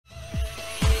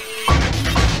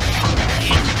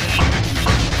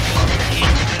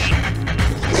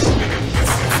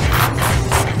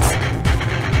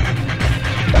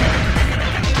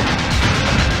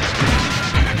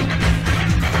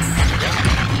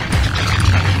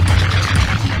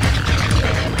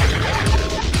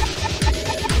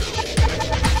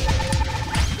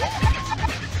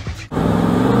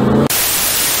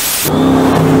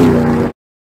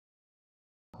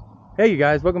Hey you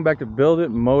guys, welcome back to Build It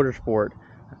Motorsport.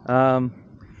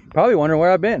 Probably wondering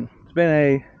where I've been. It's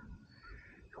been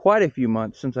quite a few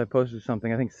months since I posted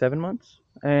something. I think 7 months.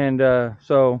 And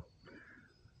so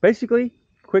basically,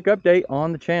 quick update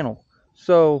on the channel.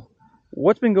 So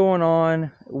what's been going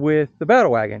on with the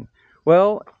Battle Wagon?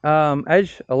 Well,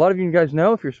 as a lot of you guys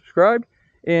know, if you're subscribed,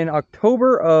 in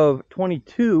October of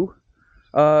 22,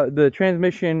 the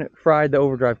transmission fried the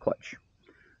overdrive clutch.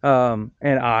 And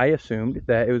I assumed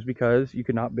that it was because you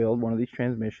could not build one of these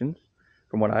transmissions,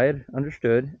 from what I had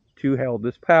understood, to hold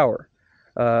this power.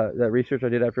 That research I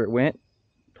did after it went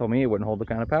told me it wouldn't hold the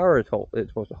kind of power it's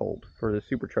supposed to hold for this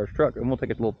supercharged truck. And we'll take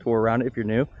a little tour around it if you're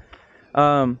new.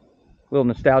 Little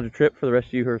nostalgia trip for the rest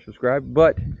of you who are subscribed.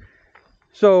 But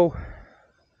so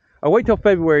I wait till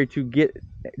February to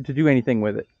do anything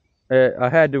with it. I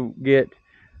had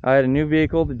a new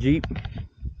vehicle, the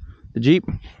Jeep,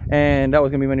 and that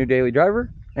was gonna be my new daily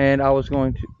driver. And I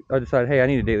decided, hey, I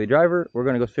need a daily driver. We're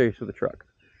gonna go serious with the truck,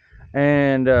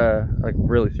 and like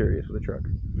really serious with the truck.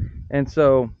 And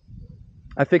so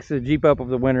I fixed the Jeep up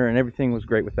over the winter, and everything was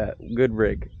great with that. Good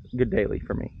rig, good daily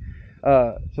for me.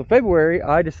 So February,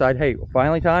 I decided, hey,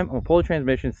 finally time. I'm gonna pull the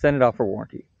transmission, send it off for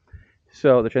warranty.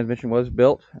 So the transmission was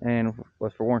built and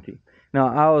was for warranty. Now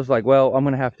I was like, well, I'm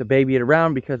gonna have to baby it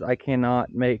around because I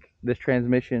cannot make this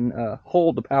transmission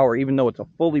hold the power, even though it's a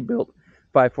fully built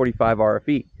 545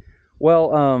 RFE.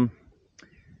 Well,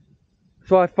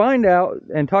 so I find out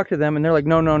and talk to them, and they're like,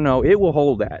 no, it will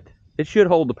hold that. It should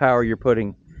hold the power you're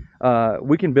putting.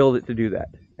 We can build it to do that,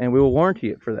 and we will warranty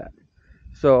it for that.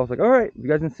 So I was like, all right, you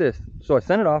guys insist. So I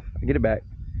sent it off, I get it back,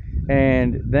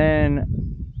 and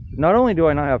then not only do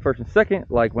I not have first and second,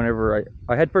 like whenever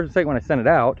I had first and second when I sent it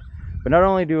out, but not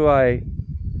only do I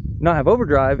not have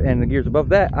overdrive and the gears above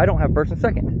that, I don't have first and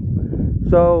second.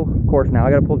 So of course now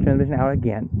I got to pull the transmission out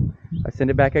again. I send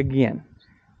it back again,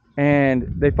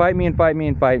 and they fight me and fight me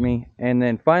and fight me, and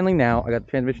then finally now I got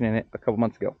the transmission in it a couple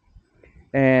months ago.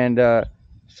 And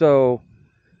so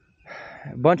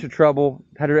a bunch of trouble.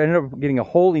 Ended up getting a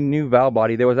wholly new valve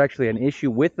body. There was actually an issue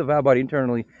with the valve body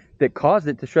internally that caused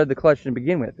it to shred the clutch to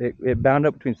begin with. It bound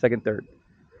up between second and third.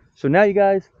 So now you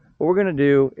guys, what we're gonna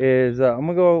do is I'm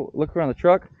gonna go look around the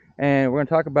truck, and we're gonna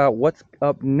talk about what's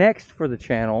up next for the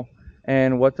channel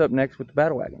and what's up next with the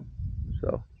Battle Wagon. So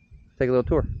let's take a little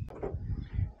tour.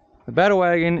 The Battle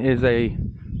Wagon is a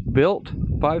built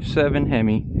 5.7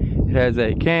 Hemi. It has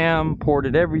a cam,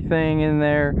 ported everything in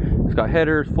there. It's got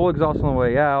headers, full exhaust on the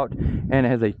way out, and it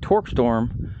has a Torque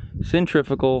Storm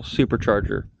centrifugal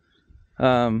supercharger.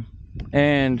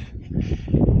 And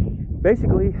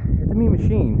basically it's a mean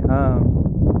machine.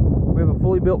 We have a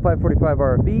fully built 545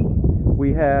 RFE.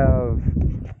 We have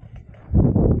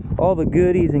all the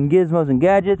goodies and gizmos and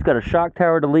gadgets. Got a shock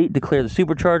tower delete to clear the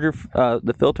supercharger,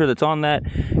 the filter that's on that.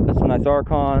 Got some nice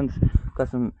archons. Got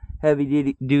some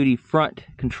heavy duty front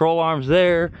control arms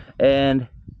there, and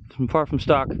some far from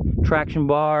stock traction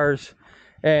bars.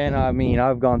 And I mean,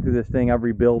 I've gone through this thing, I've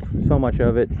rebuilt so much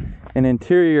of it. An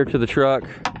interior to the truck,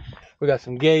 we got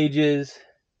some gauges,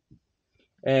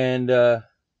 and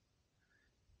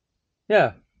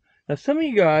yeah. Now some of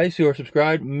you guys who are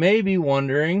subscribed may be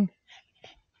wondering,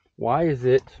 why is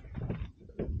it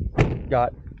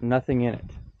got nothing in it?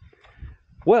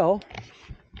 Well,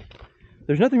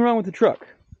 there's nothing wrong with the truck.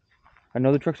 I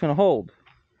know the truck's gonna hold,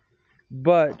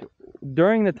 but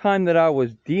during the time that I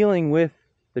was dealing with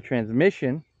the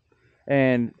transmission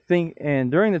and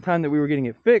during the time that we were getting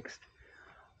it fixed,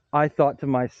 I thought to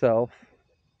myself,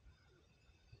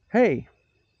 hey,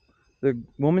 the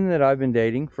woman that I've been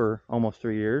dating for almost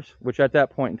 3 years, which at that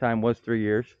point in time was 3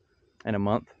 years and a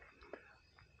month,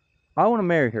 I want to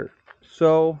marry her.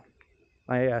 So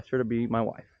I asked her to be my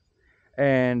wife.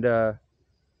 And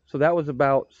so that was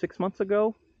about 6 months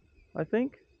ago, I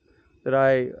think, that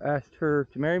I asked her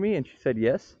to marry me, and she said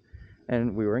yes,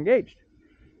 and we were engaged.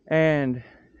 And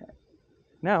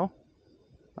now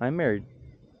I'm married.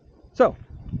 So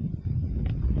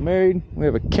I'm married, we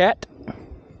have a cat,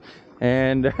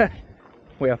 and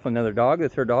we have another dog.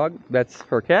 That's her dog, that's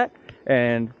her cat,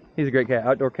 and he's a great cat.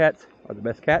 Outdoor cats are the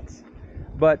best cats.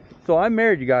 But so I'm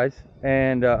married, you guys,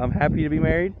 and I'm happy to be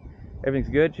married.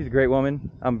 Everything's good. She's a great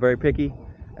woman. I'm very picky,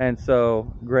 and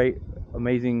so great,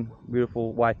 amazing,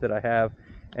 beautiful wife that I have.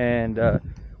 And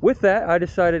with that, I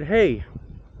decided, hey,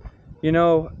 you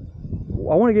know,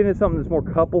 I want to get into something that's more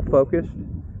couple focused.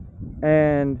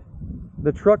 And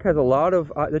the truck has a lot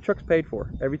of the truck's paid for.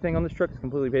 Everything on this truck is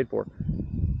completely paid for.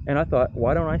 And I thought,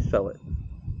 why don't I sell it?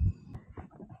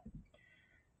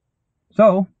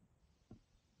 So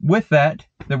with that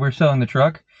we're selling the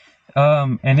truck,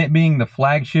 and it being the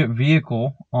flagship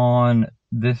vehicle on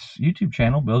this YouTube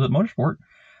channel, Build It Motorsport,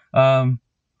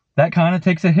 that kind of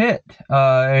takes a hit.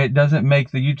 It doesn't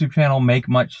make the YouTube channel make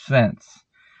much sense.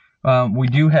 We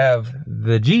do have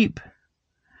the Jeep,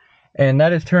 and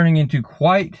that is turning into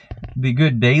quite the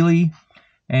good daily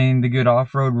and the good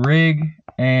off-road rig,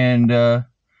 and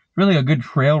really a good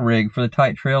trail rig for the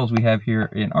tight trails we have here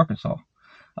in Arkansas.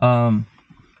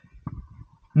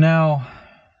 Now,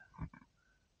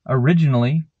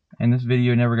 originally, and this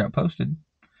video never got posted,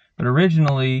 but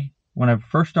originally, when I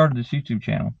first started this YouTube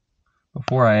channel,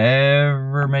 before I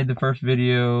ever made the first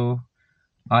video,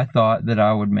 I thought that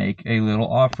I would make a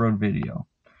little off-road video.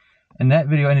 And that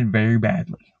video ended very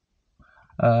badly.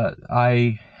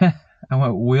 I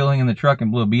went wheeling in the truck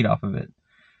and blew a bead off of it.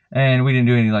 And we didn't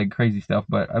do any like crazy stuff,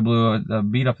 but I blew a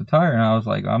bead off the tire, and I was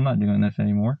like, I'm not doing this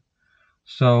anymore.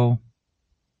 So,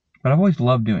 but I've always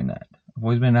loved doing that. I've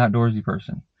always been an outdoorsy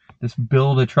person. This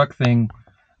build a truck thing,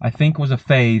 I think, was a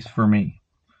phase for me.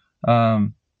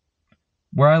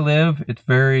 Where I live, it's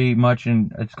very much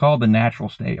it's called the natural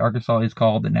state. Arkansas is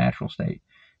called the natural state.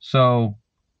 So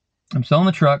I'm selling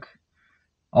the truck.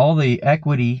 All the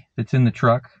equity that's in the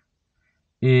truck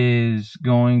is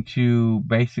going to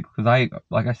basically, because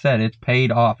like I said, it's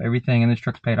paid off. Everything in this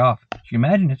truck's paid off. But you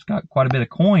imagine it's got quite a bit of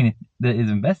coin that is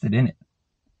invested in it.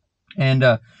 And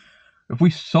if we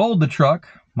sold the truck,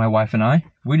 my wife and I,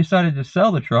 if we decided to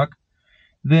sell the truck,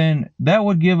 then that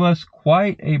would give us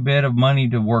quite a bit of money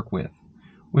to work with.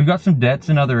 We've got some debts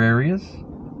in other areas,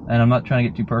 and I'm not trying to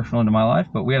get too personal into my life,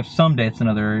 but we have some debts in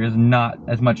other areas, not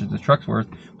as much as this truck's worth,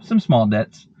 but some small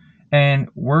debts. And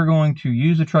we're going to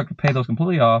use the truck to pay those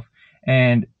completely off,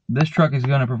 and this truck is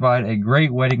going to provide a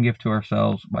great wedding gift to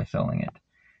ourselves by selling it.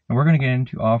 And we're going to get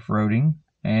into off-roading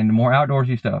and more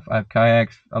outdoorsy stuff. I have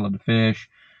kayaks, I love to fish,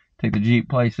 take the Jeep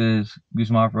places, do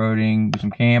some off-roading, do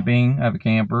some camping. I have a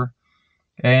camper.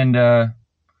 And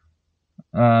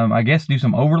I guess do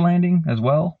some overlanding as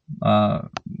well.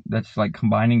 That's like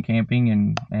combining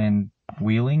camping and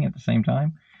wheeling at the same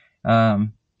time.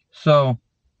 So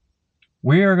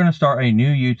we are going to start a new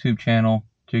YouTube channel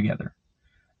together.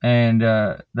 And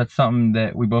that's something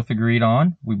that we both agreed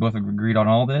on. We both agreed on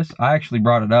all this. I actually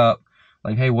brought it up,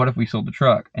 like, hey, what if we sold the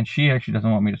truck? And she actually doesn't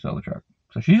want me to sell the truck.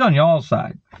 So she's on y'all's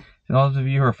side. So those of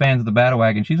you who are fans of the Battle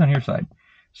Wagon, she's on your side.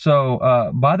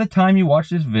 So by the time you watch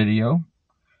this video,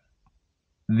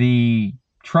 the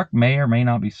truck may or may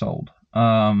not be sold.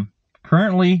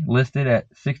 Currently listed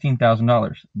at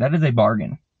 $16,000. That is a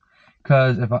bargain.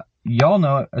 Because if y'all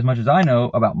know as much as I know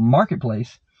about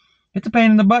Marketplace, it's a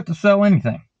pain in the butt to sell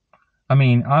anything. I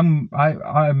mean,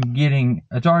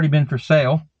 it's already been for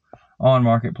sale on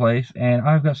Marketplace, and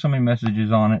I've got so many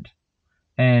messages on it,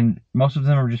 and most of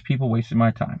them are just people wasting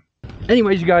my time.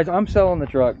 Anyways, you guys, I'm selling the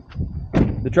truck.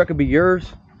 The truck will be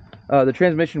yours. The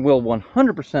transmission will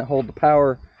 100% hold the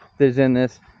power that is in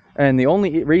this, and the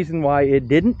only reason why it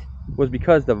didn't was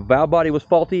because the valve body was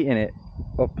faulty and it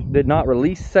did not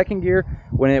release second gear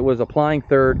when it was applying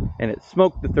third, and it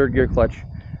smoked the third gear clutch,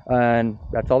 and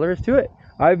that's all there is to it.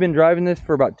 I've been driving this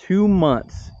for about 2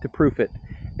 months to proof it,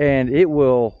 and it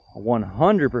will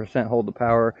 100% hold the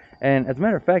power, and as a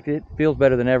matter of fact, it feels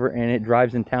better than ever, and it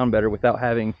drives in town better without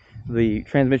having the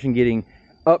transmission getting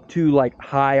up to like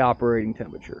high operating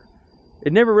temperature.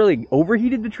 It never really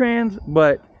overheated the trans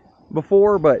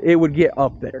before, but it would get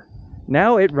up there.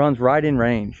 Now it runs right in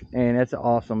range, and that's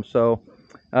awesome. So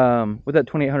with that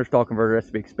 2800 stall converter, that's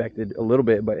to be expected a little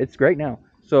bit, but it's great now.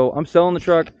 So I'm selling the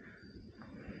truck.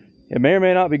 It may or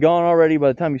may not be gone already by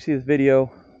the time you see this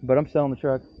video, but I'm selling the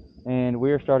truck, and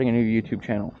we are starting a new YouTube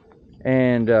channel.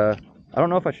 And I don't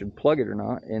know if I should plug it or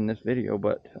not in this video,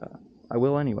 but I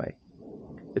will anyway.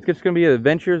 It's just going to be the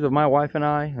adventures of my wife and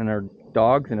I and our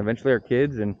dogs and eventually our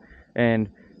kids. And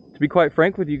to be quite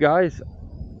frank with you guys,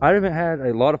 I haven't had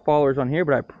a lot of followers on here,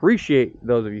 but I appreciate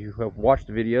those of you who have watched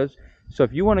the videos. So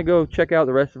if you want to go check out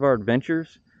the rest of our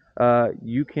adventures,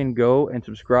 you can go and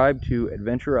subscribe to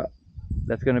Adventure Up.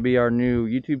 That's going to be our new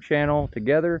YouTube channel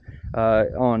together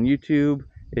on YouTube.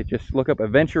 Just look up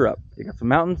Adventure Up. You got some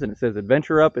mountains and it says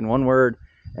Adventure Up in one word.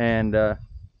 And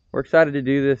we're excited to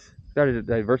do this, excited to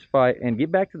diversify and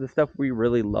get back to the stuff we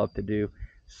really love to do.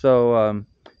 So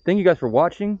thank you guys for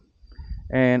watching,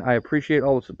 and I appreciate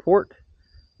all the support.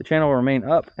 The channel will remain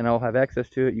up and I'll have access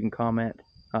to it. You can comment,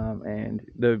 and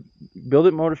the Build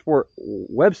It Motorsport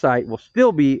website will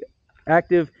still be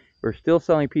active. We're still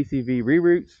selling PCV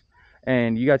reroutes,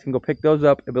 and you guys can go pick those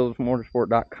up at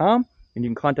builditmotorsport.com, and you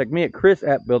can contact me at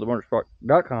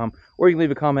chris@builditmotorsport.com, or you can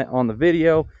leave a comment on the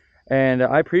video. And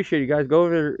I appreciate you guys. Go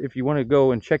over, if you want to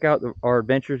go and check out our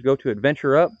adventures, go to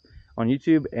Adventure Up on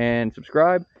YouTube and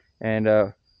subscribe. And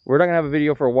we're not gonna have a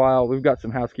video for a while. We've got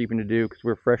some housekeeping to do because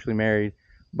we're freshly married.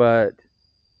 But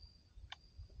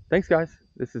thanks, guys.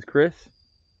 This is Chris,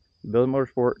 Building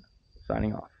Motorsport,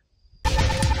 signing off.